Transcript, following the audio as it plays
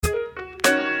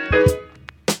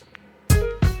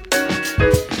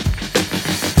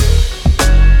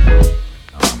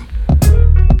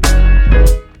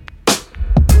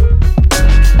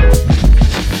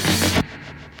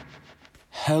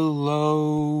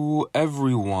Hello,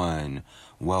 everyone.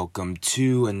 Welcome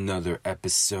to another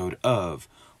episode of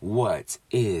What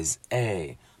is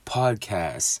a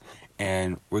Podcast?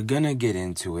 And we're going to get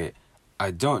into it. I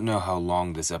don't know how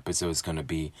long this episode is going to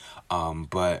be,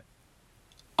 but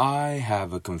I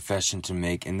have a confession to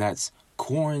make, and that's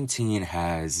quarantine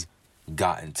has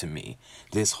gotten to me.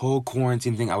 This whole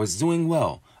quarantine thing, I was doing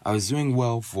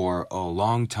well for a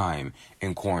long time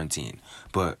in quarantine.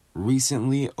 But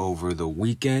recently, over the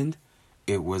weekend,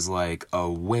 it was like a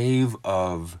wave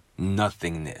of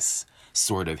nothingness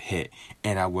sort of hit.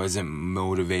 And I wasn't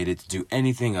motivated to do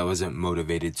anything. I wasn't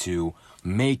motivated to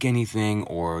make anything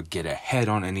or get ahead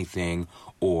on anything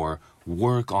or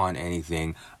work on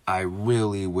anything. I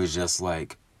really was just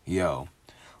like, yo,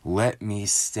 let me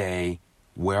stay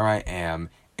where I am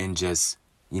and just,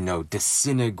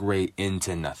 disintegrate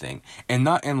into nothing. And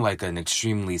not in like an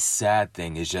extremely sad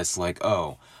thing. It's just like,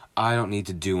 oh, I don't need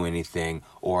to do anything,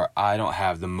 or I don't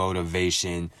have the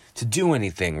motivation to do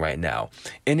anything right now.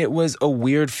 And it was a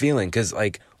weird feeling because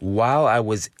like while I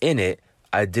was in it,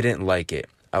 I didn't like it.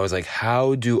 I was like,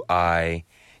 how do I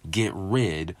get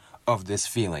rid of this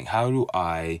feeling? How do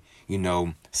I,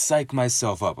 psych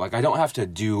myself up? Like, I don't have to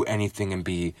do anything and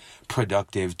be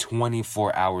productive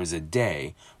 24 hours a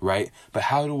day, right? But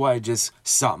how do I just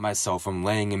stop myself from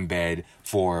laying in bed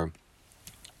for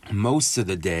most of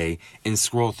the day and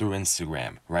scroll through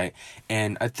Instagram, right?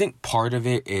 And I think part of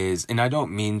it is, and I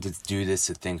don't mean to do this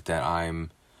to think that I'm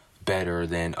better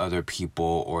than other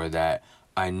people or that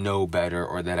I know better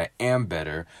or that I am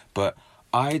better, but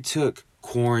I took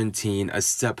quarantine a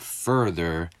step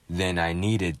further than I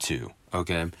needed to,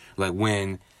 okay? Like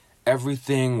when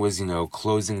everything was,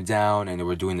 closing down and they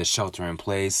were doing the shelter in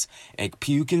place, and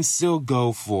you can still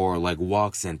go for like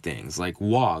walks and things. Like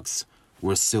walks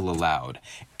were still allowed.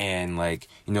 And like,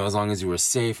 as long as you were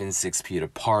safe and 6 feet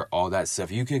apart, all that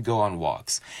stuff, you could go on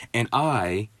walks. And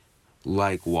I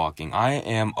like walking. I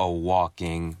am a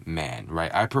walking man,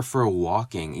 right? I prefer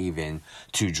walking even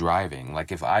to driving.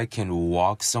 Like if I can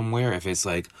walk somewhere, if it's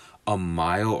like a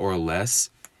mile or less,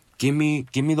 give me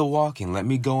the walking. Let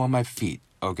me go on my feet,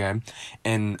 okay?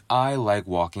 And I like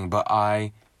walking, but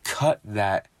I cut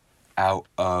that out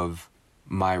of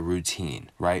my routine,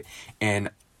 right?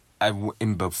 And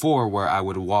before where I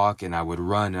would walk and I would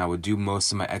run and I would do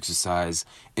most of my exercise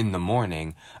in the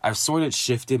morning, I've sort of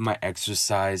shifted my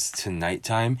exercise to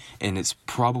nighttime, and it's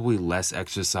probably less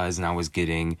exercise than I was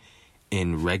getting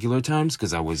in regular times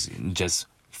because I was just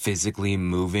physically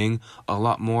moving a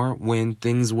lot more when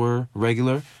things were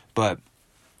regular. But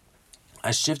I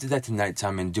shifted that to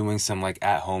nighttime and doing some like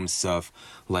at-home stuff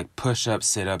like push-ups,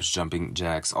 sit-ups, jumping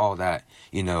jacks, all that,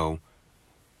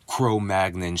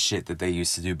 Cro-Magnon shit that they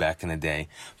used to do back in the day.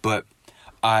 But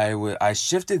I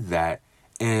shifted that,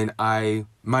 and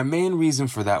my main reason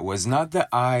for that was not that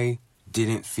I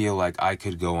didn't feel like I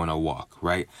could go on a walk,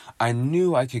 right? I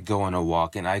knew I could go on a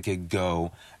walk and I could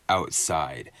go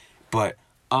outside, but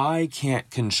I can't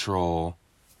control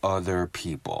other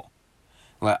people.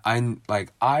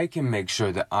 I can make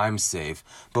sure that I'm safe,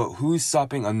 but who's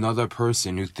stopping another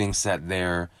person who thinks that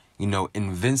they're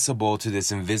invincible to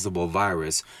this invisible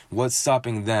virus? What's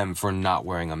stopping them for not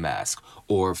wearing a mask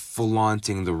or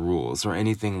flaunting the rules or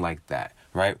anything like that,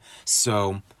 right?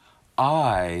 So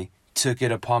I took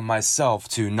it upon myself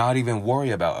to not even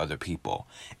worry about other people.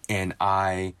 And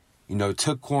I,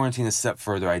 took quarantine a step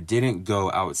further. I didn't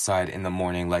go outside in the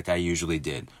morning like I usually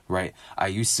did, right? I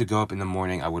used to go up in the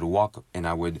morning, I would walk and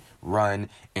I would run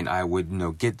and I would,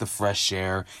 get the fresh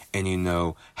air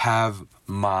and, have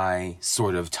my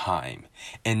sort of time.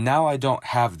 And now I don't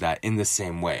have that in the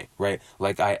same way, right?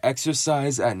 Like I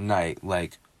exercise at night,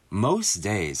 like most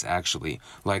days actually,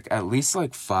 like at least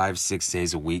like 5-6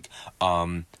 days a week.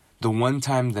 The one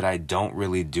time that I don't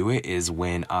really do it is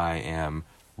when I am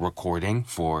recording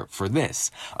for this.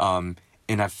 And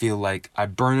I feel like I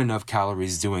burn enough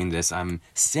calories doing this. I'm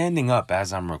standing up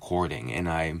as I'm recording and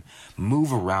I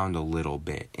move around a little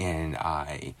bit and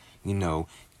I,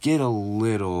 get a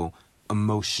little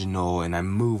emotional and I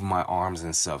move my arms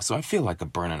and stuff. So I feel like I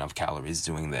burn enough calories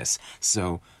doing this.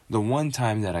 So the one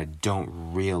time that I don't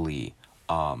really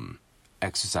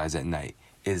exercise at night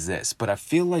is this. But I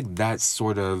feel like that's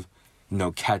sort of,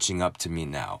 catching up to me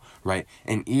now, right?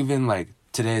 And even like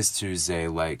today is Tuesday,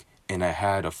 and I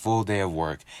had a full day of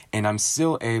work and I'm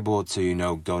still able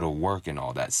to, go to work and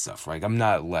all that stuff, right? I'm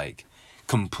not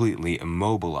completely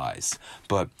immobilized,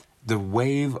 but the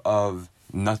wave of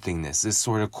nothingness, this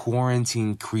sort of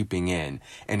quarantine creeping in,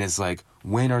 and it's like,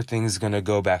 when are things going to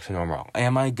go back to normal?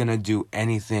 Am I going to do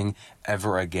anything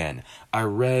ever again? I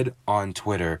read on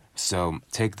Twitter, so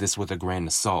take this with a grain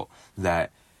of salt,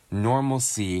 that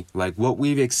normalcy, like what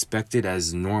we've expected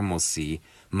as normalcy,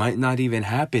 might not even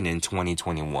happen in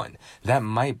 2021. That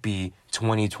might be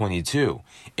 2022.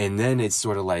 And then it's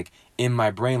sort of like in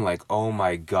my brain, like, oh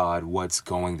my God, what's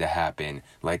going to happen?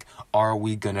 Like, are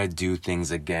we gonna do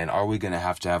things again? Are we gonna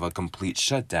have to have a complete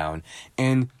shutdown?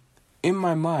 And in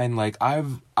my mind, like,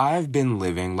 I've been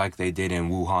living like they did in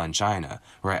Wuhan, China,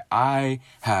 right? I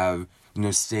have,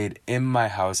 stayed in my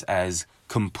house as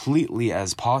completely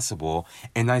as possible,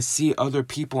 and I see other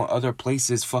people in other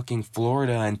places, fucking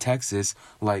Florida and Texas,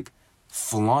 like,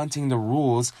 flaunting the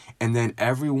rules, and then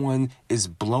everyone is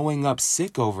blowing up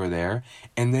sick over there,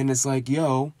 and then it's like,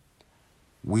 yo,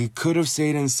 we could have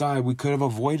stayed inside, we could have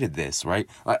avoided this, right?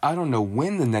 Like, I don't know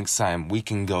when the next time we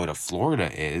can go to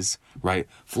Florida is, right?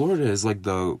 Florida is like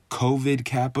the COVID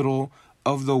capital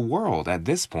of the world at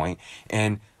this point,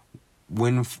 and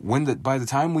by the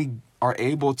time we are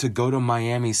able to go to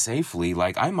Miami safely,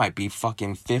 like, I might be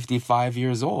fucking 55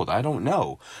 years old. I don't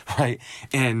know, right?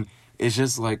 And it's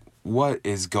just like, what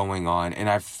is going on? And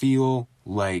I feel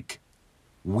like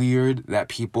weird that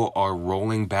people are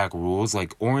rolling back rules.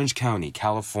 Like Orange County,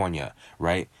 California,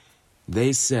 right?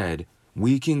 They said,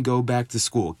 we can go back to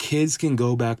school. Kids can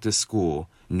go back to school.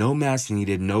 No mask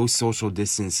needed, no social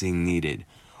distancing needed.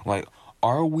 Like,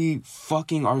 are we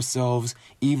fucking ourselves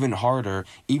even harder,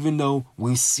 even though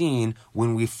we've seen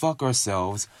when we fuck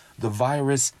ourselves, the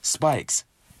virus spikes?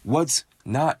 What's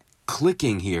not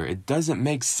clicking here? It doesn't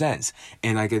make sense.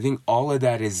 And like, I think all of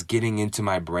that is getting into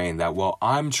my brain that, well,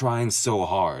 I'm trying so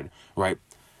hard, right?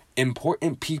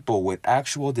 Important people with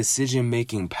actual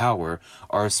decision-making power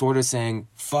are sort of saying,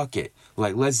 fuck it.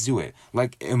 Like, let's do it.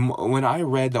 Like, when I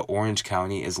read that Orange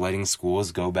County is letting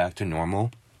schools go back to normal,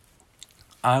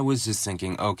 I was just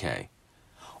thinking, okay,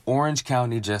 Orange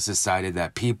County just decided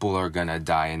that people are gonna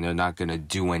die and they're not gonna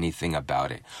do anything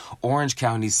about it. Orange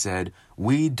County said,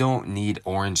 we don't need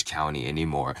Orange County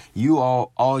anymore. You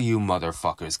all you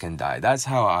motherfuckers can die. That's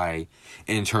how I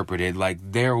interpreted, like,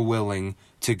 they're willing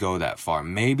to go that far.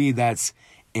 Maybe that's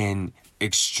an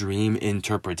extreme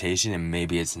interpretation and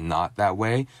maybe it's not that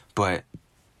way, but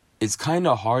it's kind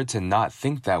of hard to not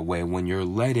think that way when you're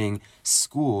letting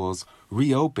schools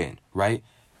reopen, right?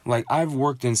 Like, I've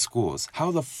worked in schools.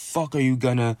 How the fuck are you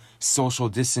gonna social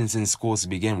distance in schools to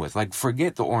begin with? Like,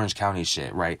 forget the Orange County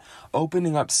shit, right?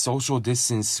 Opening up social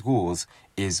distance schools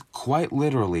is quite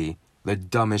literally the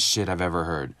dumbest shit I've ever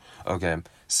heard. Okay,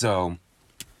 so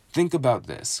think about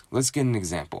this. Let's get an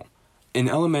example. An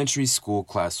elementary school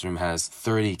classroom has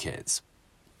 30 kids,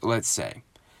 let's say.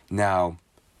 Now,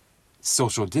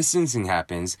 social distancing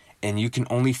happens and you can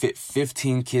only fit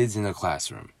 15 kids in a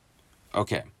classroom.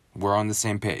 Okay, we're on the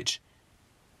same page.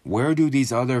 Where do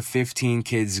these other 15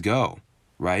 kids go,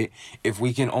 right? If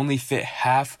we can only fit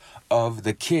half of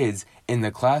the kids in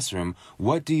the classroom,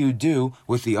 what do you do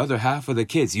with the other half of the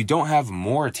kids? You don't have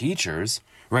more teachers,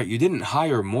 right? You didn't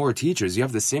hire more teachers. You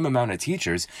have the same amount of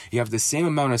teachers. You have the same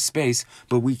amount of space,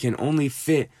 but we can only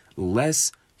fit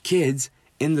less kids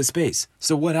in the space.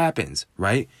 So what happens,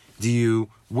 right?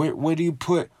 Where do you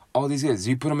put all these kids?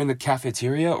 Do you put them in the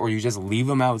cafeteria or you just leave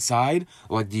them outside?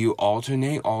 Like, do you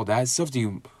alternate all that stuff?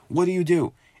 What do you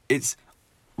do? It's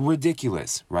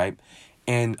ridiculous, right?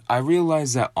 And I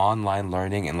realize that online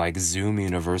learning and like Zoom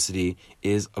University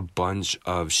is a bunch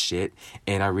of shit.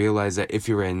 And I realize that if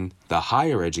you're in the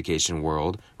higher education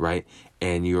world, right,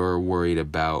 and you're worried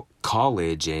about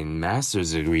college and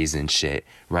master's degrees and shit,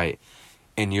 right,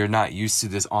 and you're not used to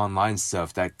this online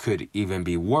stuff, that could even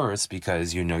be worse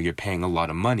because, you're paying a lot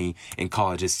of money and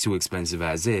college is too expensive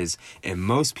as is. And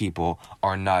most people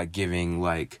are not giving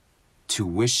like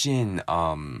tuition,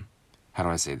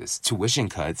 tuition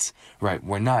cuts, right?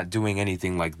 We're not doing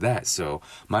anything like that. So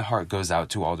my heart goes out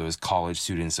to all those college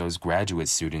students, those graduate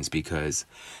students, because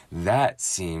that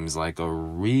seems like a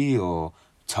real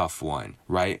tough one,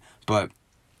 right? But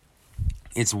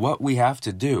it's what we have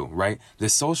to do, right? The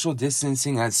social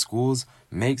distancing at schools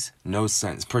makes no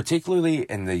sense, particularly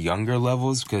in the younger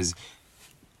levels, because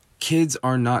kids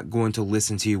are not going to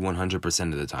listen to you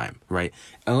 100% of the time, right?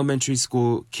 Elementary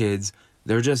school kids,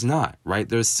 they're just not, right?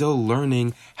 They're still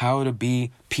learning how to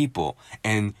be people.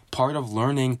 And part of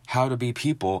learning how to be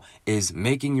people is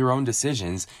making your own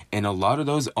decisions. And a lot of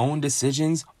those own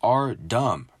decisions are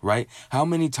dumb, right? How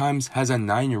many times has a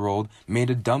 9-year-old made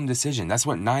a dumb decision? That's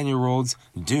what 9-year-olds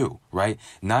do, right?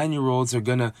 9-year-olds are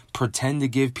gonna pretend to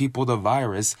give people the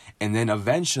virus, and then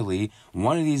eventually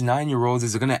one of these 9-year-olds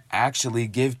is gonna actually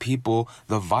give people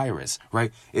the virus,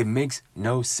 right? It makes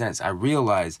no sense. I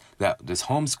realize that this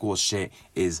homeschool shit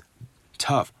is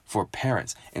tough for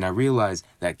parents. And I realize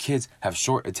that kids have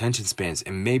short attention spans,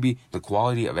 and maybe the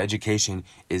quality of education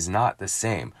is not the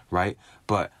same, right?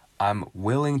 But I'm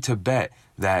willing to bet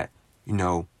that,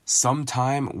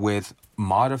 sometime with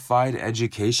modified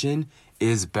education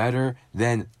is better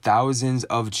than thousands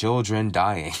of children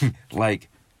dying. Like,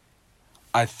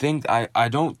 I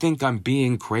don't think I'm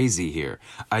being crazy here.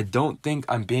 I don't think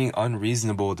I'm being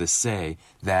unreasonable to say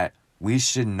that we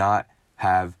should not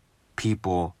have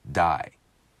people die,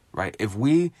 right? If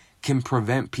we can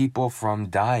prevent people from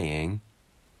dying,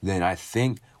 then I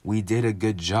think we did a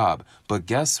good job. But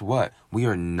guess what? We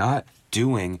are not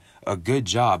doing a good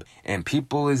job, and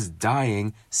people is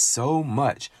dying so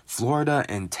much. Florida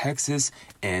and Texas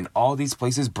and all these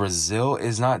places, Brazil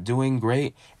is not doing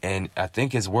great. And I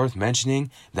think it's worth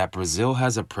mentioning that Brazil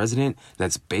has a president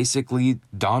that's basically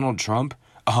Donald Trump.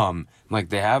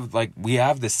 We have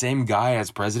the same guy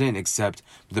as president, except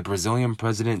the Brazilian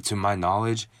president, to my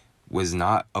knowledge, was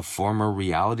not a former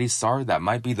reality star. That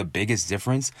might be the biggest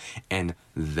difference. And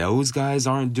those guys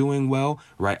aren't doing well,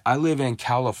 right? I live in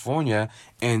California,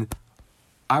 and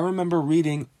I remember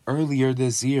reading earlier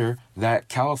this year that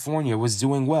California was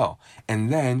doing well.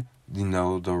 And then, the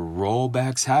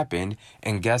rollbacks happened,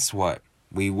 and guess what?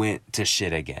 We went to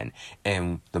shit again.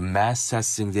 And the mass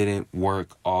testing didn't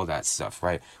work, all that stuff,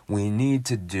 right? We need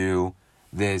to do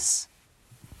this,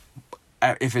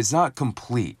 if it's not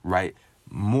complete, right?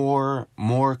 More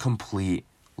complete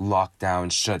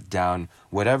lockdown, shutdown,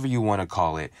 whatever you want to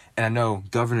call it. And I know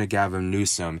Governor Gavin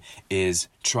Newsom is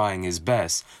trying his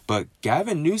best, but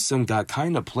Gavin Newsom got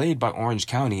kind of played by Orange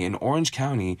County, and Orange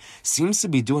County seems to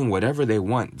be doing whatever they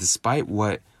want, despite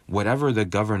whatever the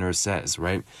governor says,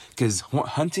 right? Because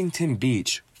Huntington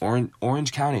Beach,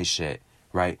 Orange County shit,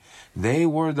 right? They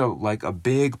were a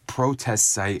big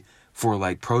protest site for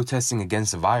protesting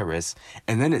against the virus,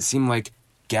 and then it seemed like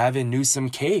Gavin Newsom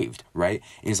caved, right?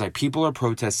 And he's like, people are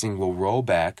protesting, we'll roll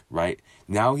back, right?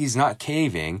 Now he's not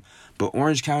caving, but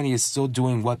Orange County is still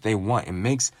doing what they want. It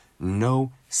makes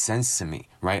no sense to me,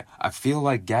 right? I feel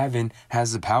like Gavin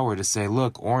has the power to say,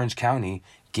 look, Orange County,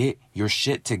 get your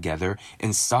shit together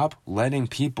and stop letting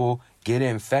people get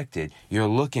infected. You're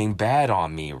looking bad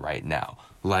on me right now.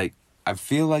 I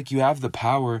feel like you have the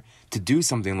power to do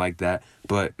something like that,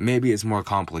 but maybe it's more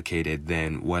complicated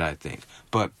than what I think.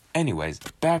 But anyways,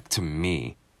 back to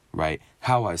me, right?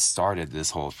 How I started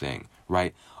this whole thing,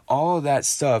 right? All of that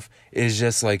stuff is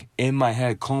just in my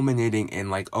head, culminating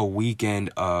in a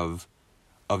weekend of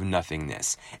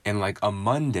nothingness. And a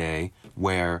Monday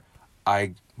where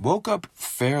I woke up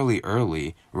fairly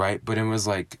early, right? But it was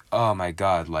oh my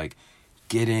God,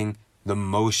 getting the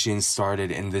motion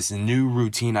started in this new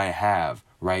routine I have,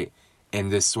 right? In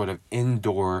this sort of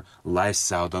indoor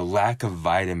lifestyle, the lack of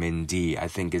vitamin D, I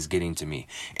think, is getting to me.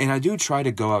 And I do try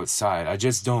to go outside. I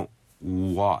just don't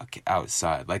walk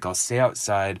outside. I'll stay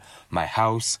outside my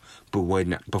house, but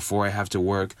before I have to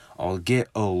work, I'll get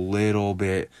a little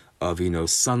bit of,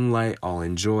 sunlight. I'll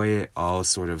enjoy it. I'll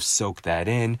sort of soak that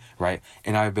in, right?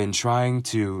 And I've been trying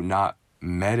to not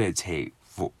meditate.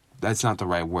 That's not the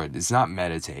right word. It's not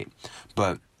meditate.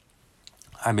 But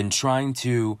I've been trying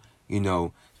to,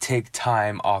 take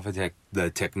time off of the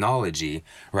technology,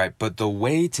 right? But the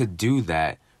way to do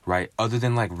that, right, other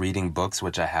than reading books,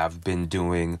 which I have been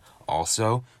doing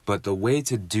also, but the way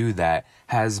to do that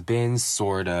has been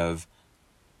sort of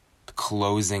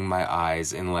closing my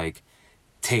eyes and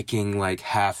taking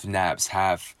half naps,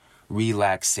 half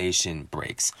relaxation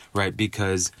breaks, right?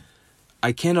 Because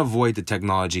I can't avoid the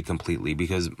technology completely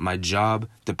because my job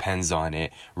depends on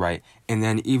it, right? And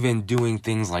then even doing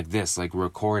things like this,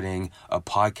 recording a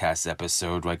podcast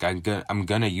episode, I'm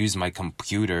gonna use my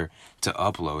computer to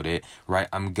upload it, right?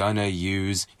 I'm gonna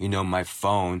use, my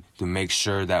phone to make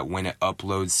sure that when it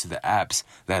uploads to the apps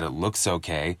that it looks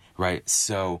okay, right?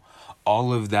 So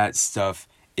all of that stuff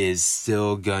is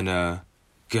still gonna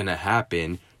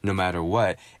happen no matter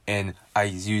what. And I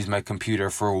use my computer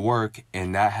for work,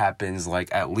 and that happens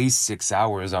at least 6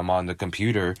 hours I'm on the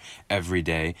computer every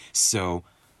day. So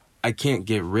I can't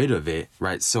get rid of it,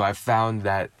 right? So I found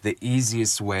that the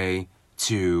easiest way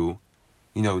to,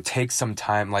 take some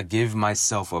time, give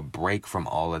myself a break from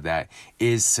all of that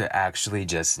is to actually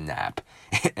just nap.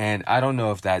 And I don't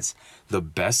know if that's the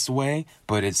best way,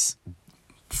 but it's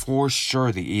for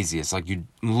sure the easiest. You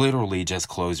literally just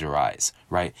close your eyes,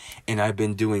 right? And I've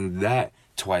been doing that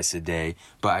twice a day,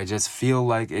 but I just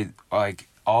feel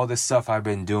all the stuff I've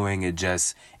been doing,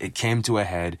 it came to a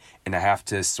head, and I have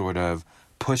to sort of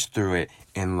push through it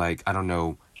and I don't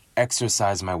know,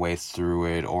 exercise my way through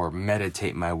it or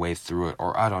meditate my way through it,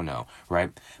 or I don't know, right?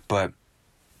 But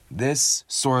this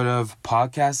sort of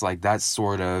podcast, that's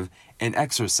sort of an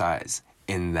exercise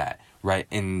in that, right?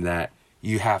 In that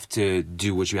you have to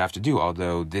do what you have to do,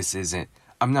 although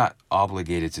I'm not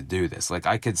obligated to do this. Like,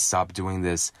 I could stop doing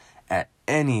this at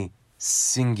any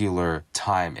singular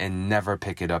time and never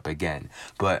pick it up again.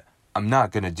 But I'm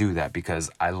not going to do that because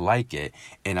I like it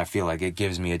and I feel like it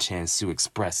gives me a chance to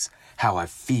express how I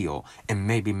feel and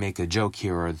maybe make a joke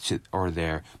here or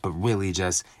there, but really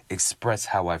just express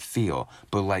how I feel.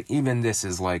 But like, even this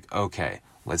is like, okay,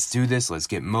 let's do this. Let's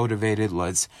get motivated.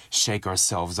 Let's shake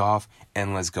ourselves off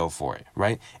and let's go for it,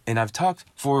 right? And I've talked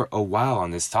for a while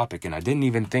on this topic and I didn't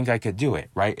even think I could do it,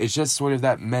 right? It's just sort of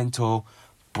that mental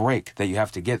break that you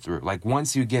have to get through. Like,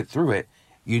 once you get through it,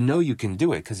 you know you can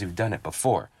do it because you've done it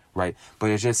before, right? But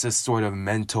it's just a sort of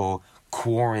mental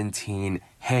quarantine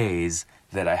haze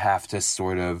that I have to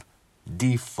sort of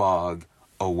defog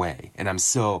away. And I'm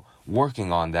still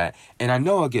working on that. And I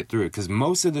know I'll get through it because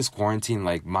most of this quarantine,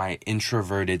 like, my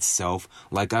introverted self,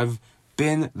 like, I've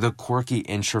been the quirky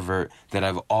introvert that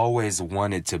I've always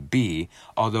wanted to be.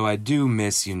 Although I do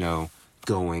miss,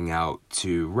 going out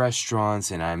to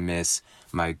restaurants and I miss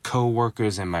my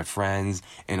coworkers and my friends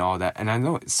and all that. And I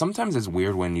know sometimes it's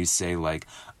weird when you say, like,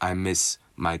 I miss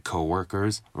my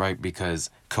coworkers, right? Because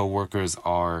coworkers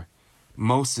are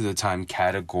most of the time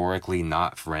categorically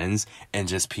not friends and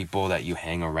just people that you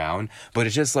hang around. But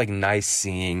it's just like nice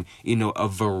seeing, a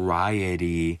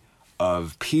variety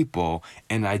of people,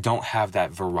 and I don't have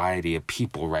that variety of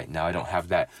people right now. I don't have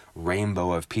that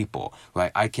rainbow of people.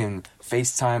 Like, I can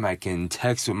FaceTime, I can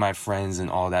text with my friends and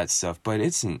all that stuff, but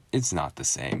it's not the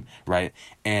same, right?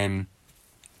 And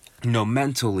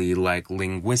mentally, like,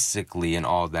 linguistically and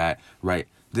all that, right?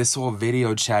 This whole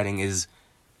video chatting is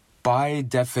by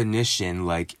definition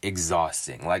like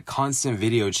exhausting. Like, constant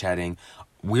video chatting,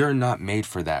 we're not made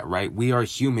for that, right? We are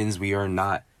humans, we are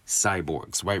not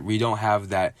cyborgs, right? We don't have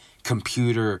that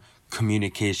computer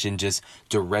communication just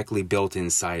directly built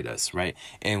inside us, right?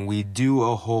 And we do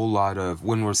a whole lot of,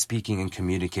 when we're speaking and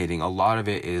communicating, a lot of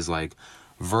it is like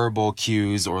verbal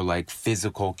cues or like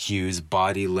physical cues,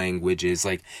 body languages,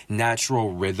 like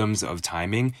natural rhythms of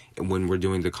timing when we're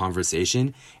doing the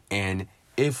conversation. And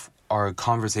if our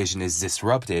conversation is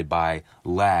disrupted by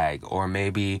lag, or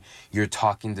maybe you're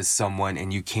talking to someone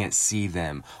and you can't see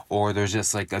them, or there's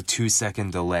just like a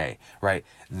 2-second delay, right?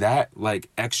 That like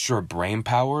extra brain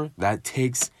power, that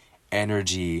takes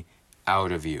energy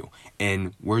out of you.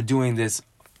 And we're doing this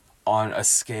on a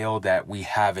scale that we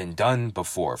haven't done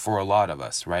before for a lot of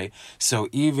us, right? So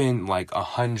even like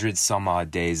 100 some odd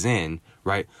days in,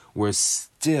 right, we're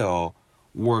still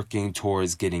working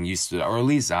towards getting used to that, or at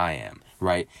least I am,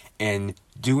 right? And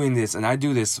doing this, and I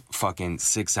do this fucking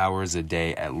 6 hours a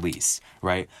day at least,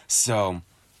 right? So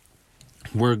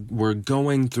we're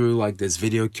going through like this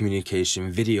video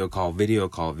communication, video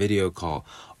call,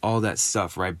 all that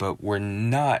stuff, right? But we're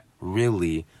not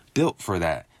really built for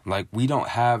that. Like, we don't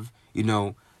have,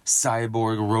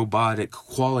 cyborg robotic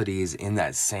qualities in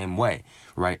that same way,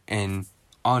 right? And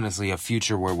honestly, a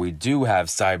future where we do have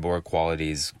cyborg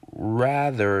qualities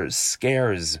rather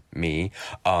scares me.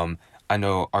 I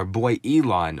know our boy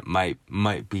Elon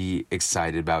might be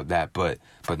excited about that, but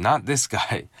not this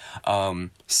guy.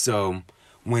 So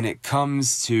when it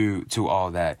comes to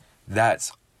all that,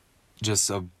 that's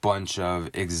just a bunch of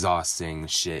exhausting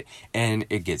shit, and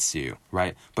it gets to you,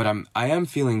 right? But I am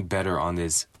feeling better on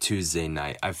this Tuesday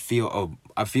night. I feel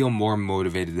more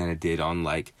motivated than I did on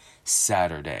like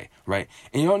Saturday, right?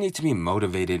 And you don't need to be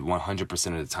motivated 100%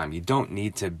 of the time. You don't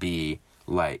need to be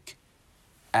like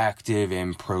active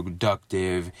and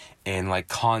productive and like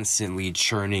constantly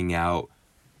churning out,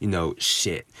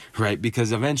 shit, right?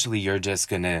 Because eventually you're just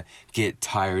gonna get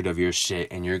tired of your shit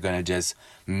and you're gonna just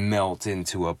melt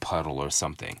into a puddle or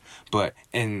something. But,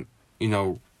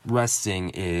 resting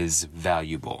is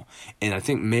valuable. And I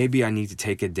think maybe I need to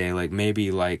take a day, like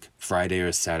maybe like Friday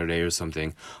or Saturday or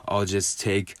something. I'll just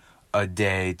take a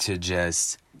day to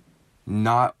just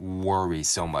not worry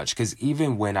so much. Because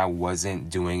even when I wasn't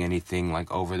doing anything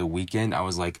like over the weekend, I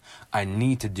was like, I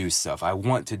need to do stuff. I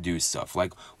want to do stuff.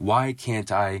 Like, why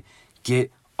can't I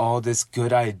get all this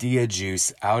good idea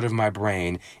juice out of my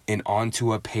brain and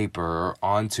onto a paper or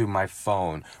onto my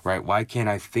phone, right? Why can't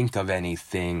I think of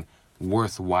anything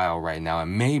worthwhile right now?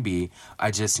 And maybe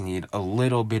I just need a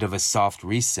little bit of a soft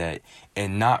reset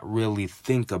and not really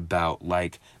think about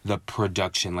like the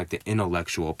production, like the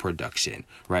intellectual production,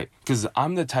 right? Because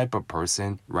I'm the type of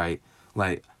person, right?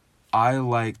 Like, I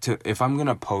like to, if I'm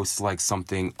gonna post like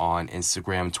something on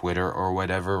Instagram, Twitter, or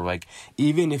whatever, like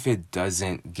even if it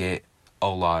doesn't get a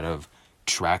lot of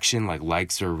traction, like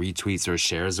likes or retweets or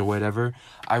shares or whatever.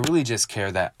 I really just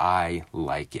care that I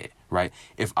like it, right?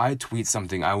 If I tweet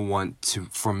something, I want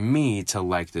for me to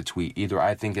like the tweet. Either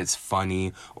I think it's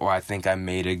funny or I think I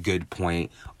made a good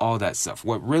point, all that stuff.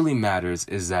 What really matters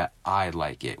is that I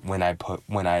like it when I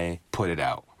put it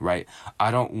out, right?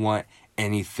 I don't want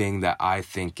anything that I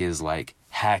think is like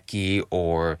hacky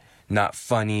or not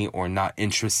funny or not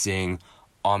interesting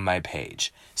on my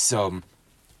page. So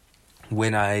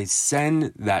when I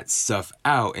send that stuff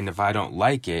out, and if I don't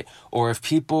like it, or if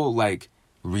people like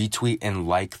retweet and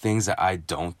like things that I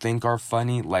don't think are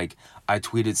funny, like I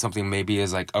tweeted something maybe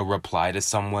as like a reply to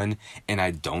someone and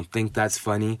I don't think that's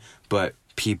funny, but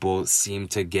people seem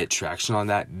to get traction on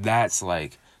that, that's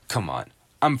like, come on,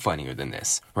 I'm funnier than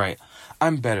this, right?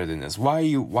 I'm better than this. Why are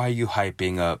you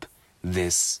hyping up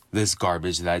this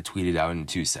garbage that I tweeted out in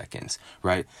 2 seconds,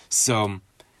 right? So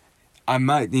I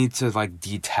might need to like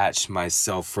detach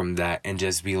myself from that and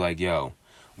just be like, yo,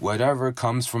 whatever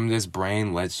comes from this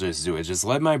brain, let's just do it. Just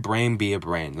let my brain be a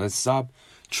brain. Let's stop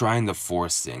trying to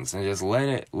force things and just let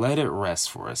it rest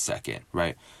for a second,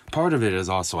 right? Part of it is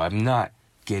also I'm not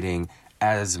getting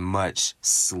as much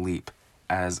sleep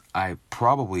as I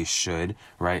probably should,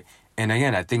 right? And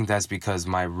again, I think that's because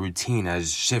my routine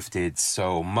has shifted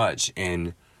so much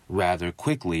and rather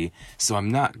quickly. So I'm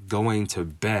not going to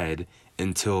bed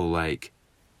until like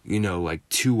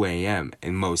 2 a.m.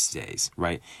 in most days,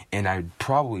 right? And I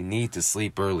probably need to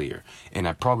sleep earlier, and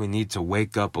I probably need to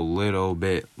wake up a little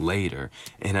bit later,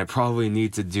 and I probably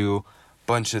need to do a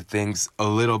bunch of things a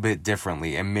little bit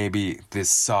differently, and maybe this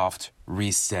soft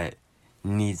reset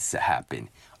needs to happen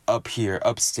up here,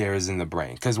 upstairs in the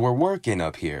brain, because we're working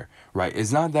up here, right?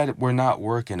 It's not that we're not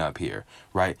working up here,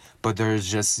 right? But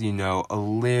there's just, a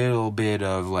little bit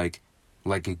of like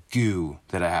a goo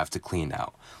that I have to clean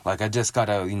out. Like I just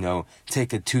gotta,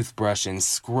 take a toothbrush and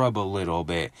scrub a little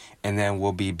bit, and then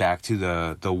we'll be back to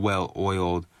the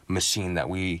well-oiled machine that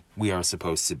we are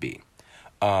supposed to be.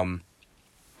 But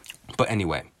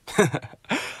anyway,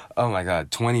 oh my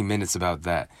God, 20 minutes about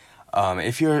that.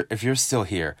 If you're still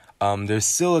here, there's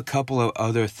still a couple of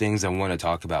other things I want to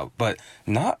talk about, but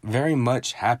not very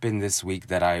much happened this week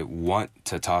that I want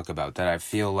to talk about, that I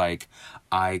feel like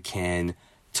I can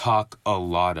talk a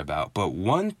lot about. But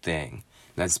one thing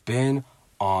that's been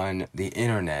on the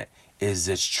internet is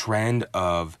this trend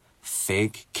of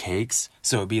fake cakes.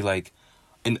 So it'd be like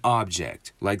an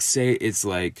object, like say it's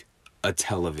like a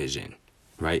television,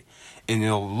 right? And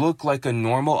it'll look like a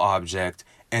normal object,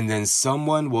 and then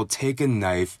someone will take a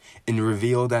knife and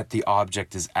reveal that the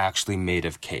object is actually made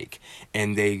of cake.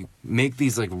 And they make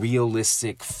these like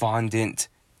realistic fondant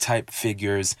type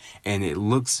figures, and it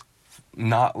looks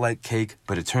not like cake,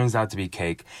 but it turns out to be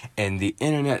cake. And the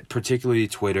internet, particularly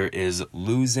Twitter, is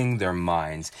losing their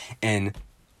minds. And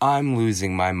I'm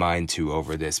losing my mind too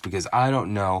over this, because I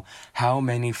don't know how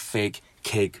many fake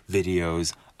cake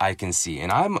videos I can see.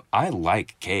 And I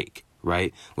like cake,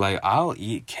 right? Like I'll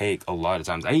eat cake a lot of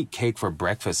times. I eat cake for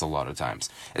breakfast a lot of times,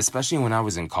 especially when I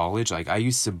was in college. Like I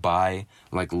used to buy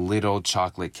like little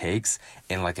chocolate cakes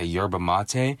and like a yerba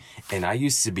mate, and I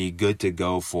used to be good to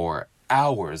go for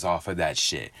hours off of that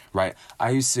shit, right?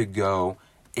 I used to go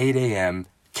 8 a.m.,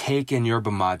 cake and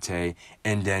yerba mate,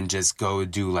 and then just go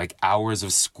do like hours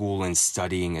of school and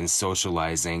studying and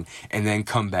socializing, and then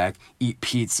come back, eat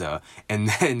pizza, and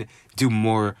then do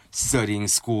more studying,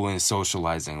 school, and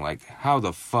socializing. Like, how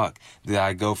the fuck did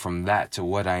I go from that to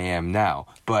what I am now?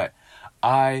 But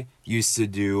I used to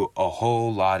do a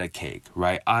whole lot of cake,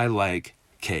 right? I like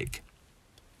cake.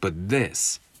 But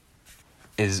this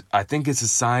I think it's a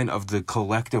sign of the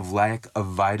collective lack of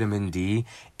vitamin D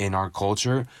in our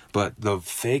culture, but the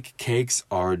fake cakes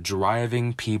are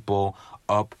driving people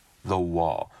up the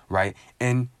wall, right?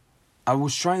 And I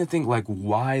was trying to think like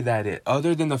why that is,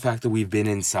 other than the fact that we've been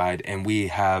inside and we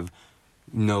have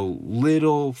no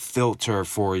little filter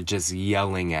for just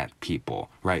yelling at people,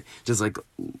 right? Just like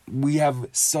we have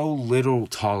so little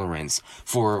tolerance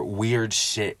for weird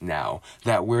shit now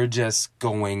that we're just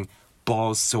going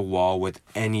balls to wall with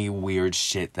any weird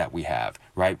shit that we have,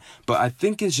 right? But I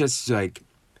think it's just like,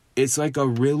 it's like a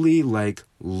really like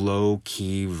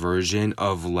low-key version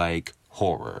of like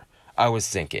horror, I was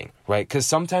thinking, right? Because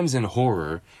sometimes in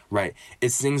horror, right,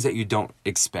 it's things that you don't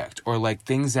expect, or like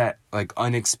things that like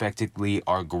unexpectedly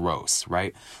are gross,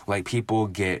 right? Like people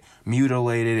get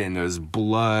mutilated and there's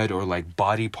blood, or like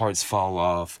body parts fall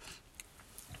off,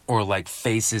 or like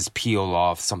faces peel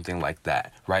off, something like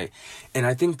that, right? And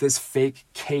I think this fake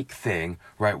cake thing,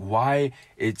 right, why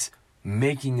it's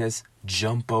making us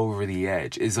jump over the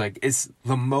edge is like, it's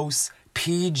the most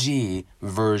PG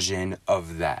version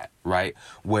of that, right?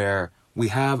 Where we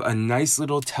have a nice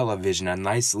little television, a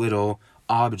nice little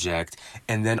object,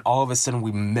 and then all of a sudden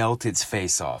we melt its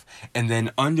face off. And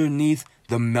then underneath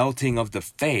the melting of the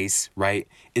face, right,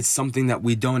 it's something that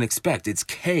we don't expect. It's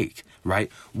cake,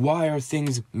 right? Why are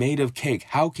things made of cake?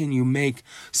 How can you make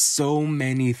so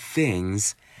many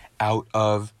things out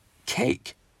of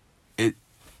cake?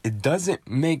 It doesn't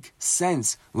make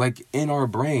sense, like, in our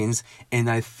brains. And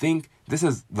I think this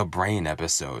is the brain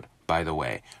episode, by the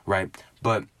way, right?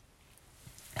 But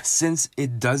since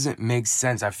it doesn't make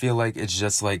sense, I feel like it's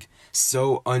just like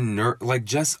so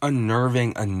just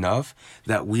unnerving enough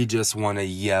that we just want to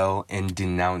yell and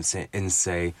denounce it and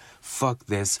say, fuck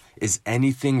this. Is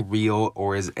anything real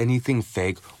or is anything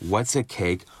fake? What's a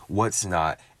cake? What's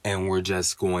not? And we're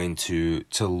just going to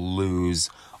lose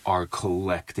our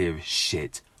collective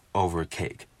shit over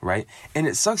cake, right? And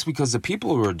it sucks because the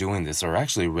people who are doing this are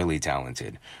actually really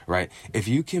talented, right? If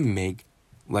you can make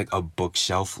like a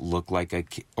bookshelf look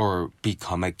like or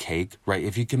become a cake, right?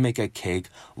 If you can make a cake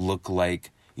look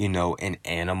like, you know, an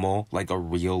animal, like a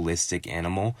realistic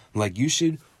animal, like, you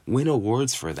should win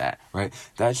awards for that, right?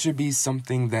 That should be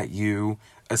something that you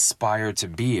aspire to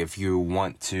be if you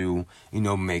want to, you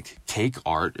know, make cake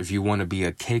art, if you want to be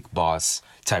a cake boss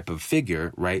type of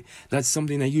figure, right? That's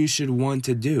something that you should want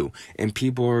to do. And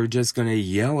people are just going to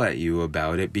yell at you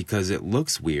about it because it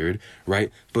looks weird, right?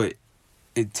 But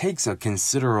it takes a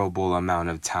considerable amount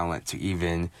of talent to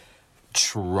even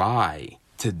try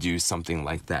to do something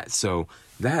like that. So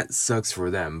that sucks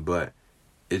for them, but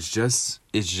it's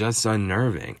just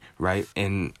unnerving, right?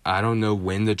 And I don't know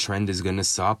when the trend is going to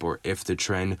stop, or if the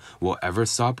trend will ever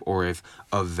stop, or if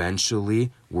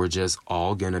eventually we're just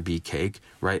all going to be cake,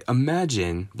 right?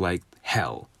 Imagine like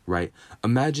hell, right?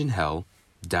 Imagine hell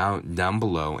down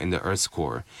below in the Earth's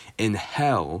core. And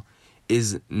hell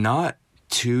is not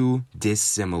too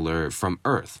dissimilar from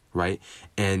Earth, right?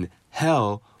 And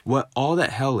hell, what all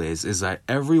that hell is that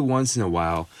every once in a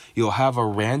while you'll have a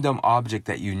random object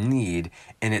that you need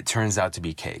and it turns out to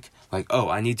be cake. Like, oh,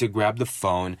 I need to grab the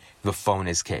phone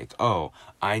is cake. Oh,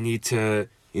 I need to,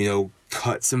 you know,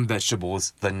 cut some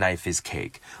vegetables, the knife is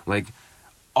cake. Like,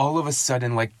 all of a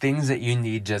sudden, like, things that you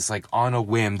need just like on a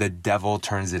whim, the devil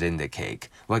turns it into cake.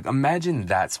 Like, imagine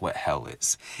that's what hell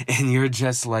is. And you're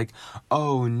just like,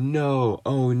 oh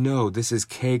no, this is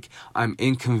cake. I'm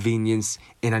inconvenienced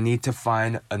and I need to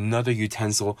find another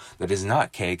utensil that is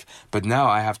not cake. But now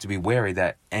I have to be wary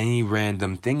that any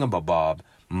random thingamabob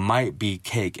might be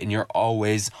cake. And you're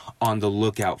always on the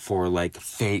lookout for like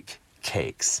fake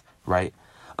cakes, right?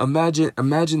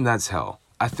 Imagine that's hell.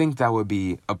 I think that would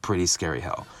be a pretty scary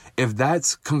hell. If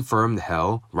that's confirmed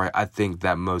hell, right, I think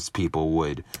that most people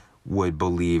would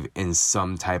believe in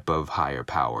some type of higher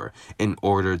power in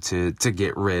order to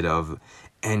get rid of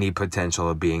any potential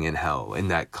of being in hell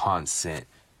and that constant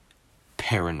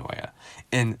paranoia.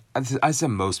 And I said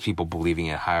most people believing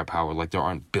in higher power, like there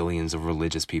aren't billions of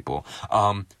religious people.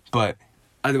 But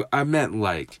I meant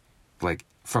like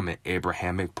from an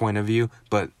Abrahamic point of view,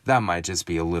 but that might just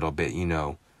be a little bit, you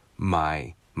know,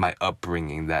 my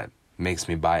upbringing that makes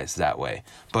me biased that way.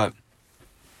 But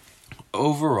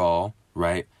overall,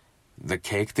 right, the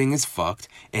cake thing is fucked,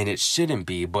 and it shouldn't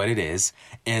be, but it is.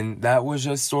 And that was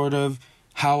just sort of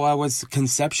how I was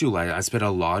conceptualized. I spent a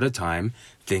lot of time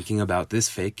thinking about this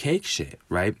fake cake shit,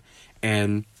 right?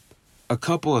 And a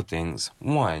couple of things.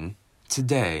 One,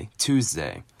 today,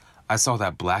 Tuesday, I saw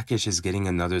that Blackish is getting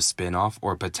another spinoff,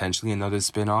 or potentially another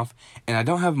spinoff. And I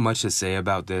don't have much to say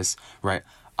about this, right?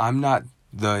 I'm not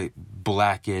the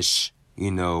Blackish,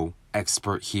 you know,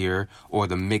 expert here, or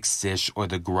the mixed-ish, or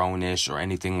the grown-ish, or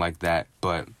anything like that.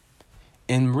 But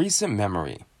in recent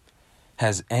memory,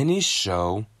 has any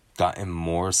show gotten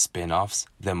more spin-offs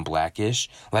than Blackish?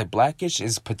 Like, Blackish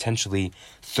is potentially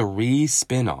 3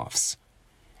 spin-offs.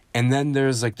 And then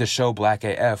there's like the show Black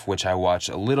AF, which I watched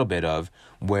a little bit of,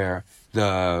 where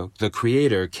the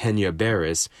creator, Kenya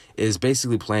Barris, is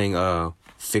basically playing a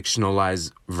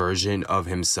fictionalized version of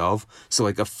himself. So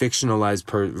like a fictionalized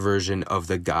version of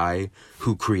the guy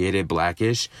who created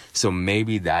Blackish. So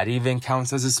maybe that even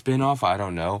counts as a spin-off. I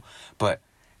don't know. But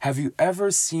have you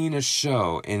ever seen a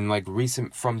show in like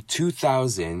recent, from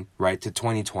 2000, right, to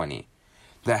 2020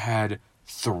 that had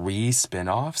 3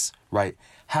 spin-offs, right?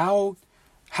 How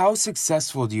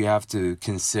successful do you have to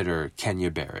consider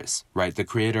Kenya Barris, right? The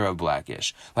creator of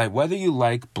Blackish. Like, whether you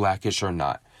like Blackish or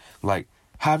not, like,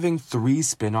 having 3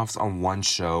 spin-offs on one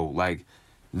show, like,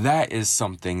 that is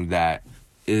something that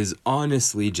is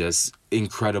honestly just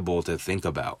incredible to think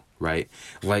about, right?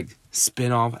 Like,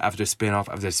 spin-off after spin-off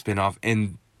after spin-off,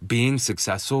 and being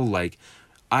successful, like,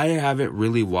 I haven't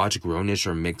really watched Grownish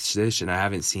or Mixedish, and I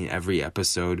haven't seen every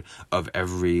episode of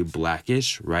every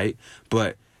Blackish, right?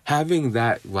 But having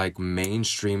that, like,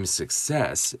 mainstream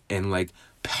success and, like,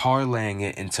 parlaying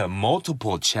it into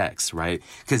multiple checks, right?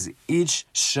 Because each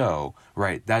show,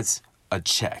 right, that's a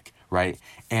check, right?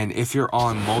 And if you're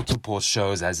on multiple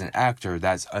shows as an actor,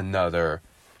 that's another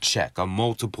check, a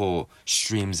multiple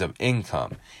streams of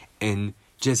income. And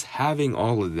just having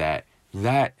all of that,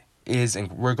 that is,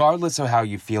 regardless of how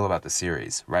you feel about the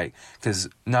series, right? Because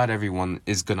not everyone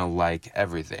is gonna like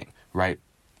everything, right?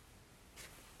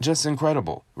 Just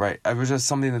incredible, right? It was just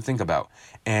something to think about.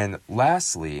 And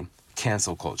lastly,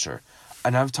 cancel culture.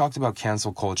 And I've talked about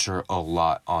cancel culture a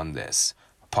lot on this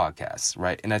podcast,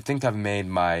 right? And I think I've made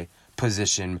my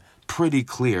position pretty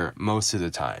clear most of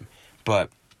the time. But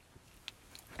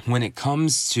when it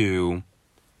comes to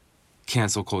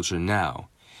cancel culture now,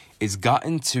 it's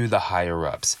gotten to the higher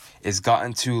ups. It's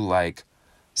gotten to, like,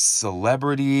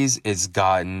 celebrities. It's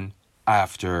gotten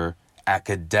after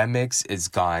academics. It's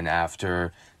gone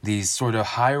after these sort of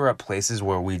higher up places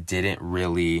where we didn't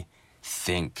really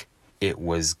think it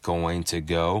was going to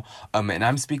go. And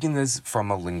I'm speaking this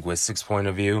from a linguistics point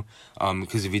of view,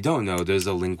 because if you don't know, there's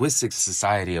a Linguistics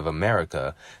Society of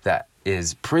America that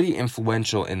is pretty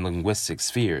influential in linguistic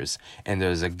spheres. And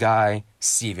there's a guy,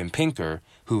 Steven Pinker,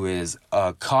 who is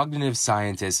a cognitive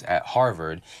scientist at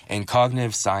Harvard, and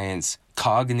cognitive science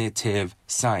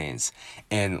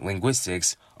and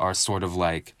linguistics are sort of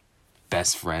like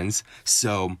best friends.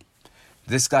 So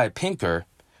this guy Pinker,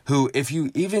 who, if you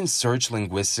even search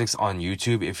linguistics on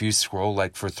YouTube, if you scroll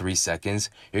like for 3 seconds,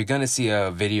 you're going to see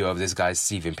a video of this guy,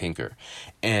 Steven Pinker.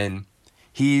 And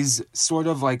he's sort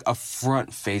of like a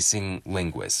front-facing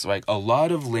linguist. Like, a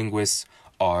lot of linguists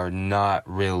are not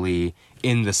really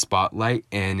in the spotlight,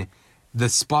 and the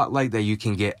spotlight that you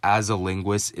can get as a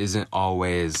linguist isn't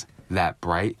always that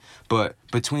bright. But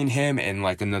between him and,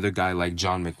 like, another guy like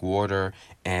John McWhorter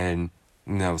and,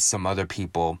 you know, some other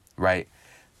people, right,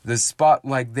 the spot,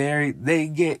 like, they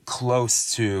get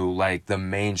close to, like, the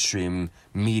mainstream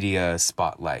media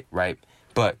spotlight, right?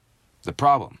 But the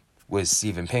problem with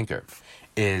Steven Pinker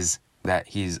is that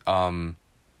he's, how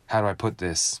do I put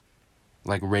this?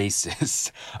 Like,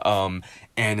 racist,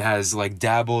 and has, like,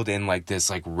 dabbled in, like, this,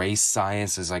 like, race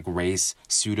science, this, like, race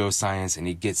pseudoscience, and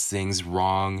he gets things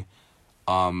wrong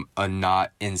a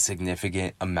not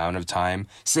insignificant amount of time.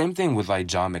 Same thing with, like,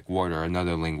 John McWhorter,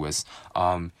 another linguist.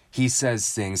 He says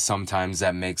things sometimes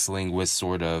that makes linguists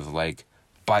sort of, like,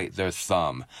 bite their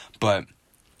thumb. But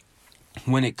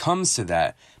when it comes to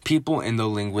that, people in the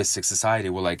Linguistic Society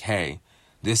were like, hey,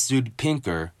 this dude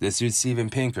Steven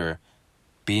Pinker,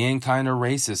 being kind of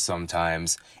racist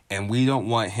sometimes, and we don't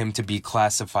want him to be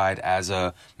classified as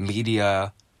a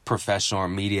media professional or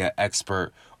media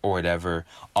expert or whatever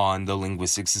on the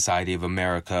Linguistic Society of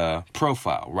America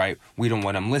profile, right? We don't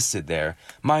want him listed there.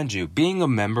 Mind you, being a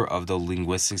member of the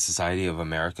Linguistic Society of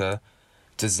America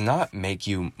does not make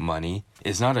you money.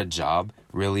 It's not a job,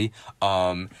 really.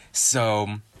 So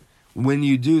when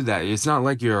you do that, it's not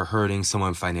like you're hurting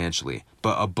someone financially,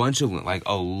 but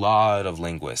a lot of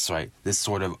linguists, right? This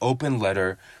sort of open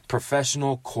letter,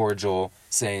 professional, cordial,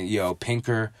 saying, yo,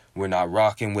 Pinker, we're not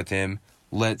rocking with him.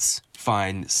 Let's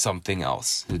find something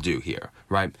else to do here,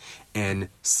 right? And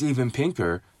Steven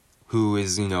Pinker, who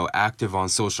is, you know, active on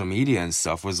social media and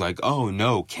stuff, was like, oh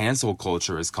no, cancel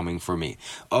culture is coming for me.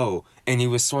 Oh, and he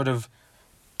was sort of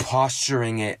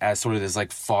posturing it as sort of this,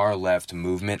 like, far left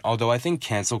movement. Although I think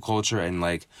cancel culture, in,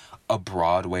 like, a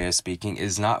broad way of speaking,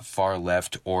 is not far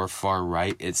left or far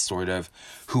right. It's sort of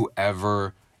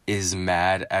whoever is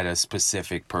mad at a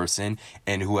specific person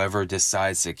and whoever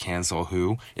decides to cancel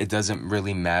who. It doesn't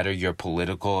really matter your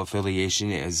political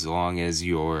affiliation as long as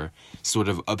you're sort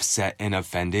of upset and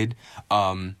offended.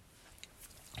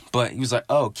 But he was like,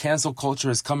 oh, cancel culture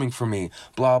is coming for me,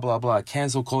 blah, blah, blah.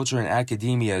 Cancel culture in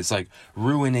academia is, like,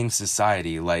 ruining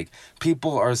society. Like,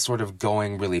 people are sort of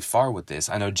going really far with this.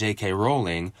 I know J.K.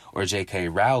 Rowling,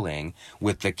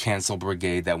 with the cancel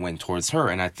brigade that went towards her,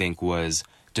 and I think was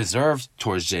deserved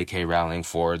towards J.K. Rowling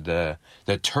for the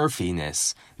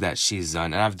turfiness that she's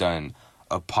done. And I've done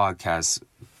a podcast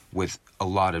with a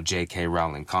lot of J.K.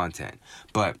 Rowling content.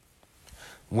 But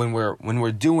when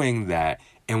we're doing that,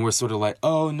 and we're sort of like,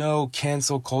 oh no,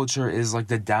 cancel culture is like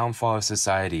the downfall of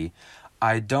society,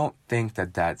 I don't think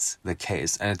that that's the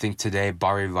case. And I think today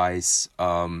Bari Weiss,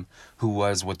 who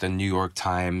was with the New York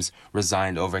Times,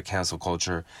 resigned over cancel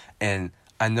culture. And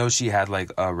I know she had,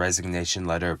 like, a resignation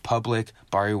letter public.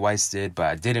 Bari Weiss did, but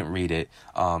I didn't read it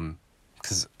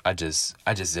because I just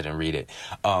didn't read it.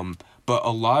 But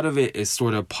a lot of it is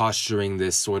sort of posturing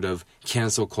this sort of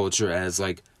cancel culture as,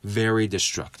 like, very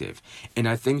destructive. And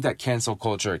I think that cancel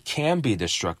culture can be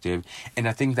destructive. And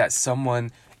I think that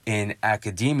someone in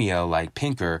academia like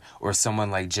Pinker or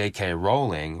someone like J.K.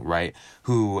 Rowling, right,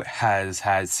 who has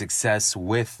had success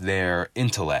with their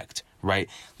intellect, right,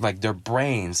 like their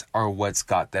brains are what's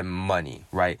got them money,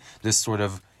 right, this sort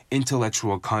of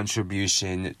intellectual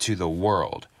contribution to the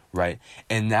world, right,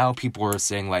 and now people are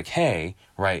saying like, hey,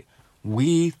 right,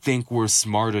 we think we're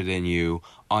smarter than you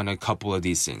on a couple of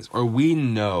these things, or we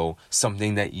know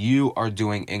something that you are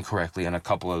doing incorrectly on a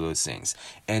couple of those things.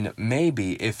 And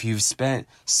maybe if you've spent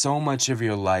so much of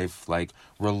your life like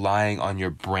relying on your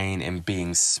brain and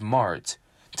being smart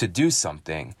to do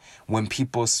something, when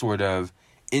people sort of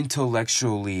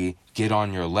intellectually get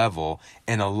on your level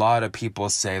and a lot of people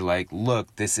say like,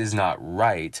 look, this is not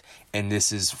right, and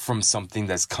this is from something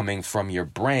that's coming from your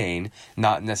brain,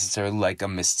 not necessarily like a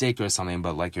mistake or something,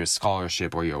 but like your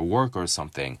scholarship or your work or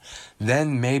something,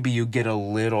 then maybe you get a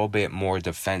little bit more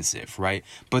defensive, right?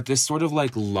 But this sort of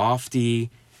like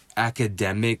lofty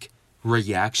academic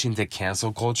reaction to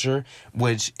cancel culture,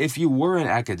 which if you were an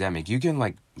academic, you can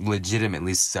like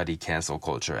legitimately study cancel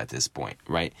culture at this point,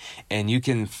 right? And you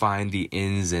can find the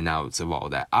ins and outs of all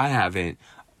that. I haven't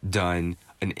done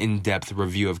an in-depth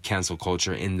review of cancel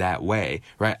culture in that way,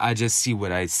 right? I just see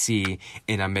what I see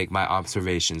and I make my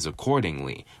observations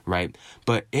accordingly, right?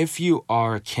 But if you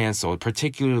are canceled,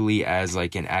 particularly as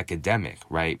like an academic,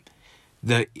 right,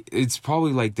 it's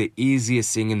probably like the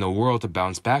easiest thing in the world to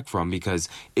bounce back from, because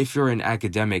if you're an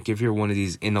academic, if you're one of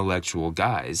these intellectual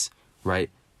guys, right,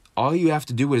 all you have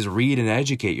to do is read and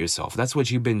educate yourself. That's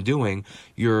what you've been doing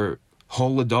your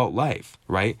whole adult life,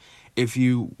 right? If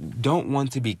you don't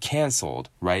want to be canceled,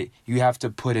 right, you have to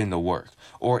put in the work.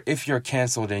 Or if you're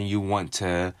canceled and you want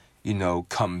to,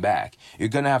 come back, you're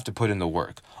going to have to put in the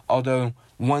work. Although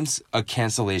once a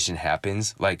cancellation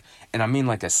happens, like, and I mean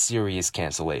like a serious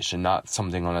cancellation, not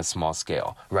something on a small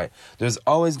scale, right? There's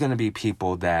always going to be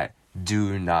people that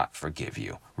do not forgive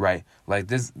you, right? Like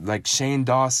this, like Shane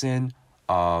Dawson,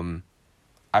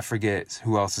 I forget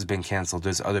who else has been canceled.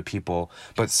 There's other people,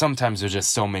 but sometimes there's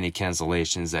just so many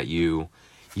cancellations that you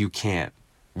can't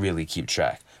really keep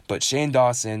track. But Shane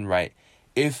Dawson, right,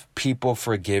 if people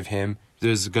forgive him,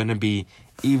 there's going to be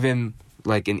even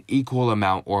like an equal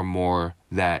amount or more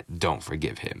that don't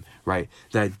forgive him, right?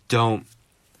 That don't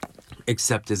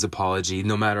accept his apology,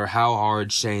 no matter how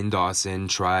hard Shane Dawson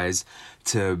tries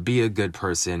to be a good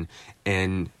person.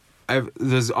 And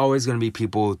there's always going to be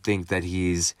people who think that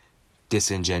he's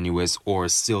disingenuous or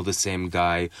still the same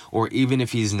guy, or even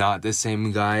if he's not the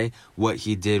same guy, what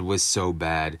he did was so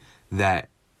bad that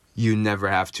you never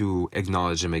have to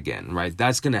acknowledge him again, right?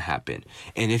 That's going to happen.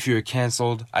 And if you're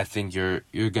canceled, I think you're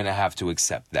going to have to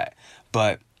accept that.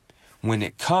 But when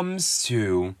it comes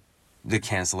to the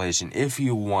cancellation, if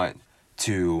you want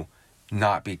to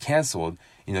not be canceled,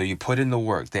 you put in the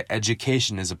work. The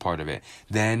education is a part of it.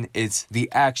 Then it's the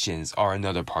actions are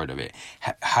another part of it.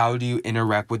 How do you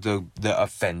interact with the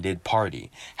offended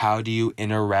party? How do you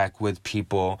interact with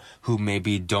people who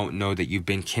maybe don't know that you've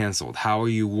been canceled? How are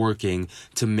you working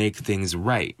to make things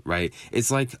right, right?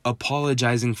 It's like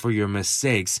apologizing for your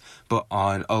mistakes, but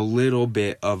on a little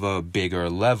bit of a bigger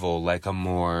level, like a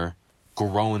more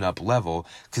grown-up level,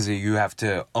 because you have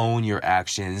to own your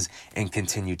actions and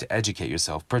continue to educate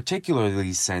yourself,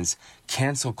 particularly since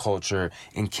cancel culture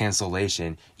and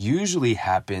cancellation usually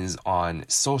happens on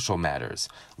social matters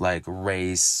like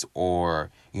race or,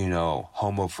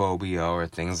 homophobia or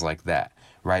things like that,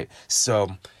 right?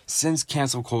 So since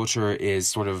cancel culture is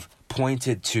sort of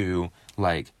pointed to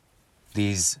like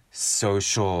these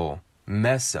social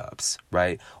mess-ups,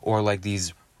 right? Or like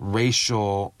these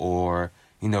racial or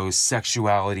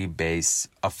sexuality-based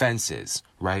offenses,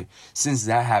 right? Since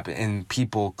that happened, and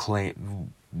people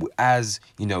claim, as,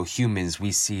 humans,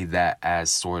 we see that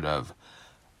as sort of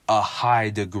a high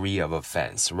degree of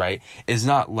offense, right? It's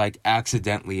not like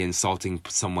accidentally insulting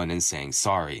someone and saying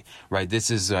sorry, right? This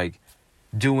is like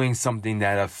doing something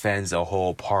that offends a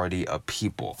whole party of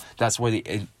people. That's where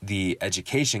the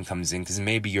education comes in, because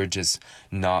maybe you're just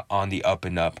not on the up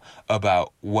and up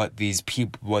about what the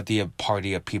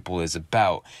party of people is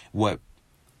about, what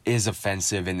is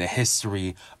offensive in the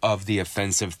history of the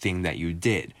offensive thing that you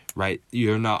did, right?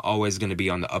 You're not always going to be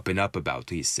on the up and up about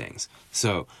these things.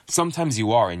 So sometimes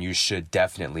you are, and you should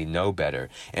definitely know better.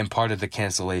 And part of the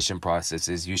cancellation process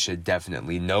is you should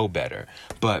definitely know better.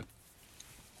 But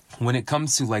when it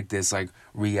comes to like this like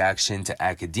reaction to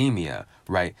academia,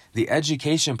 right, the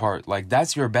education part, like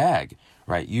that's your bag,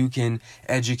 right? You can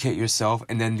educate yourself,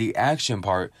 and then the action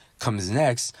part comes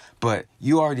next, but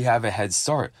you already have a head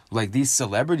start. Like these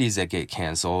celebrities that get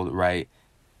canceled, right,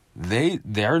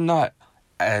 they're not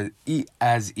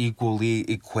as equally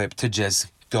equipped to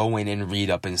just go in and read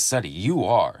up and study. You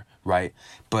are, right?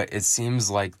 But it seems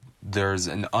like there's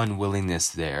an unwillingness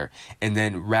there. And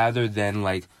then rather than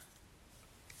like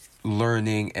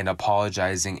learning and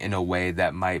apologizing in a way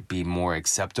that might be more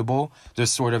acceptable, they're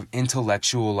sort of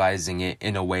intellectualizing it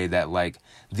in a way that like,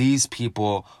 these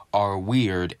people are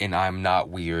weird and I'm not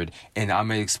weird, and I'm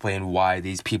going to explain why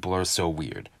these people are so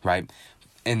weird, right?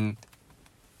 And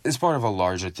it's part of a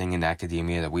larger thing in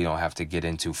academia that we don't have to get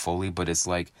into fully, but it's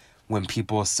like when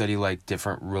people study like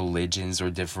different religions or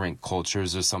different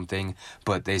cultures or something,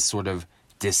 but they sort of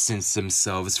distance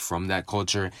themselves from that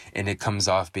culture, and it comes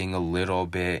off being a little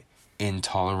bit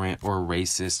intolerant or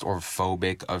racist or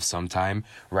phobic of some time,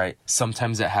 right?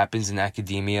 Sometimes that happens in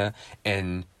academia,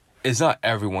 and it's not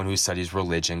everyone who studies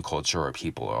religion, culture, or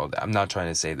people or all that. I'm not trying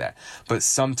to say that. But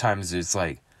sometimes it's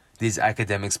like these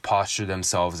academics posture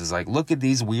themselves as like, look at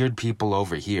these weird people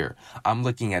over here. I'm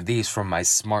looking at these from my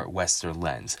smart Western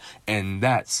lens. And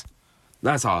that's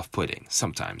off-putting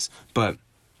sometimes. But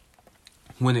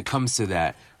when it comes to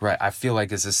that, right, I feel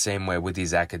like it's the same way with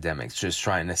these academics, just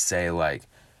trying to say like,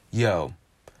 yo,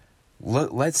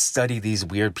 let's study these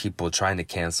weird people trying to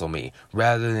cancel me,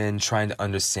 rather than trying to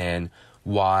understand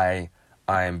why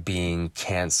I'm being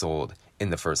canceled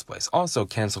in the first place. Also,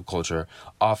 cancel culture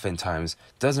oftentimes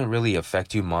doesn't really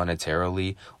affect you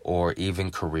monetarily or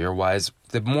even career-wise,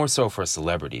 more so for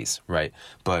celebrities, right?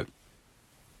 But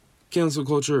cancel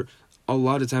culture a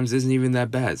lot of times isn't even that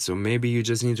bad, so maybe you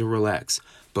just need to relax.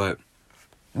 But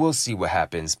we'll see what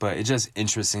happens, but it's just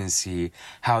interesting to see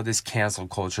how this cancel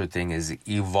culture thing is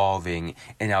evolving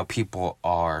and how people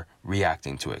are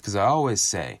reacting to it. Because I always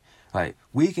say, like,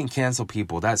 we can cancel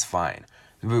people, that's fine.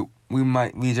 But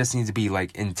we just need to be,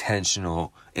 like,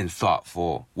 intentional and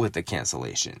thoughtful with the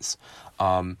cancellations.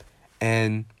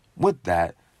 And with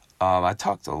that, I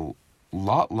talked a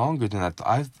lot longer than I thought.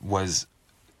 I was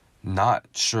not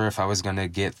sure if I was going to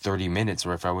get 30 minutes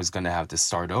or if I was going to have to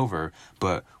start over,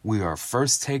 but we are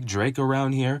First Take Drake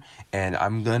around here, and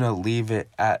I'm going to leave it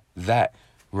at that,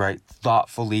 right?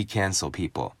 Thoughtfully cancel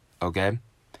people, okay?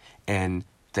 And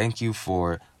thank you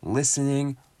for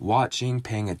listening, watching,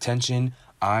 paying attention.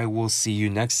 I will see you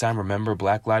next time. Remember,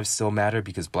 Black Lives still matter,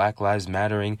 because Black Lives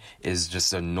Mattering is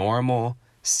just a normal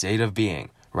state of being,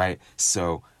 right?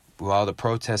 So while the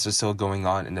protests are still going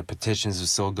on and the petitions are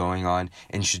still going on,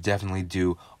 and you should definitely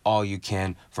do all you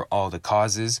can for all the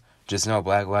causes, just know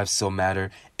Black lives still matter,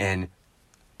 and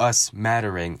us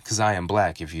mattering, because I am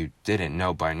black, if you didn't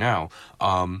know by now,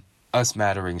 us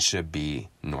mattering should be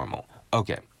normal.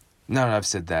 Okay, now that I've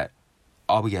said that,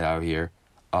 I'll get out of here.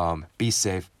 Be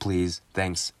safe, please.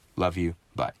 Thanks. Love you.